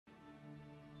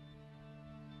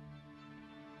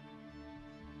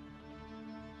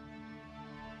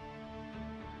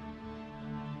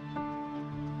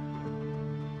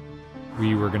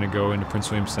We were going to go into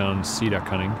Prince William Sound sea duck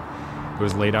hunting. It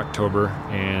was late October,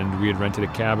 and we had rented a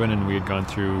cabin, and we had gone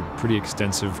through pretty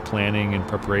extensive planning and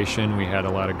preparation. We had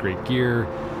a lot of great gear.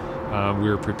 We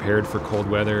were prepared for cold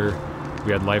weather.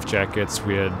 We had life jackets.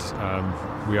 We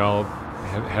all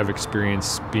have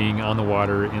experience being on the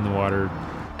water, in the water.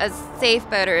 A safe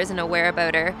boater is an aware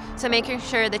boater, so making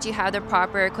sure that you have the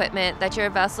proper equipment, that your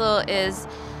vessel is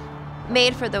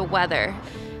made for the weather.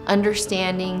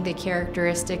 Understanding the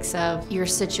characteristics of your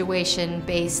situation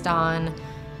based on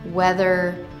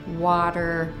weather,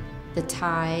 water, the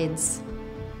tides.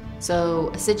 So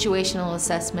a situational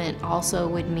assessment also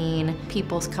would mean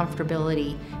people's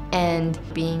comfortability and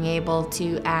being able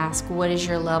to ask, what is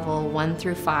your level 1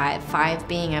 through 5? 5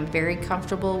 being I'm very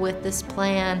comfortable with this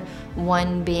plan,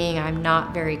 1 being I'm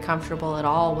not very comfortable at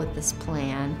all with this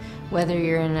plan. Whether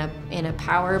you're in a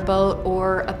power boat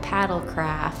or a paddle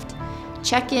craft,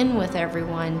 check in with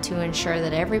everyone to ensure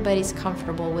that everybody's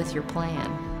comfortable with your plan.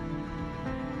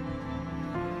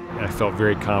 I felt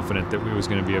very confident that it was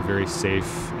going to be a very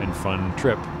safe and fun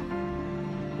trip.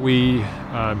 We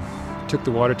took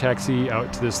the water taxi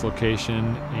out to this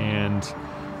location and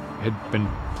had been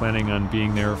planning on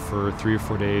being there for 3 or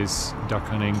 4 days duck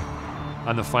hunting.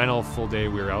 On the final full day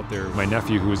we were out there, my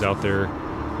nephew, who was out there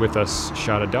with us,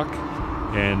 shot a duck,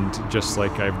 and just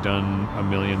like I've done a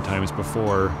million times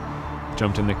before,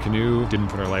 jumped in the canoe, didn't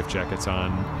put our life jackets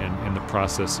on, and in the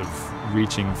process of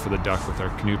reaching for the duck with our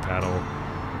canoe paddle,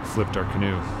 flipped our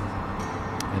canoe.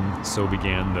 And so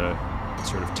began the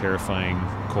sort of terrifying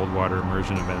cold water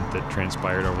immersion event that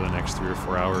transpired over the next 3 or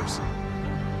 4 hours.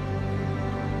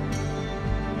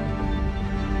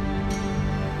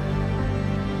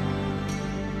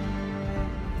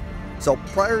 So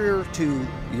prior to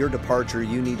your departure,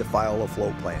 you need to file a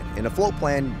float plan. And a float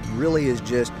plan really is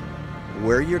just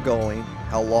where you're going,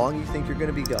 how long you think you're going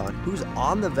to be gone, who's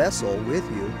on the vessel with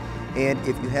you, and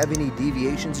if you have any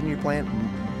deviations in your plan,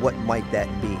 what might that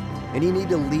be? And you need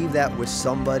to leave that with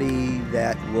somebody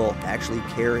that will actually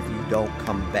care if you don't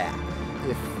come back.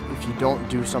 If you don't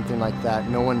do something like that,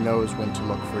 no one knows when to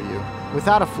look for you.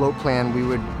 Without a float plan, we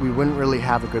wouldn't really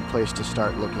have a good place to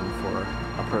start looking for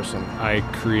a person. I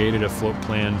created a float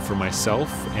plan for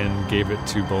myself and gave it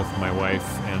to both my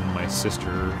wife and my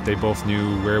sister. They both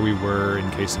knew where we were in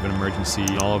case of an emergency,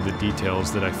 and all of the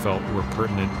details that I felt were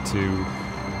pertinent to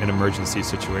an emergency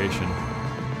situation.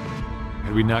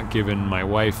 Had we not given my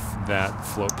wife that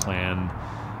float plan,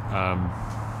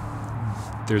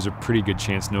 there's a pretty good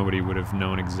chance nobody would have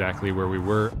known exactly where we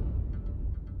were.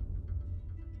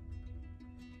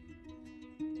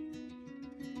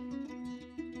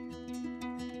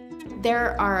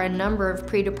 There are a number of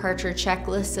pre-departure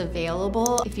checklists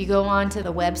available. If you go onto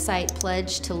the website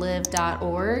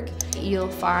pledgetolive.org, you'll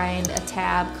find a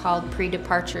tab called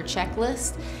Pre-Departure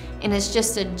Checklist, and it's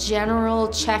just a general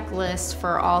checklist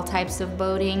for all types of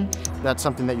boating. That's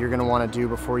something that you're going to want to do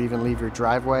before you even leave your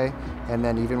driveway, and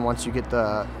then even once you get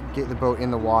the boat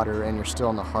in the water and you're still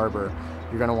in the harbor,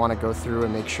 you're going to want to go through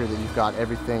and make sure that you've got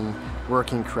everything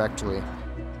working correctly.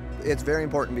 It's very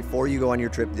important before you go on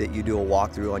your trip that you do a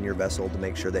walkthrough on your vessel to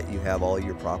make sure that you have all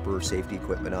your proper safety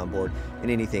equipment on board and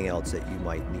anything else that you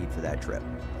might need for that trip.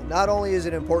 Not only is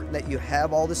it important that you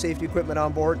have all the safety equipment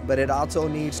on board, but it also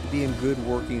needs to be in good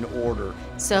working order.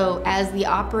 So as the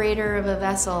operator of a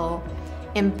vessel,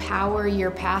 empower your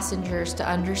passengers to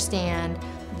understand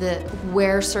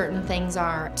where certain things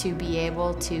are to be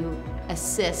able to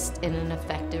assist in an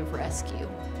effective rescue.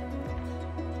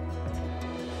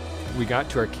 We got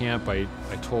to our camp, I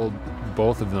told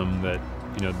both of them that,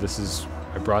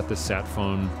 I brought this sat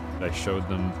phone. I showed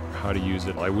them how to use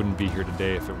it. I wouldn't be here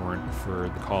today if it weren't for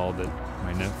the call that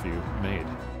my nephew made.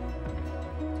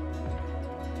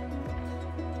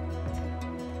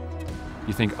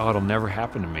 You think, oh, it'll never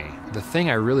happen to me. The thing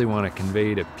I really want to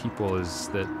convey to people is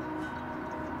that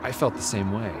I felt the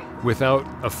same way. Without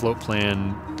a float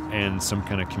plan and some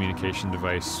kind of communication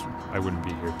device, I wouldn't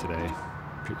be here today.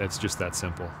 It's just that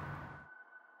simple.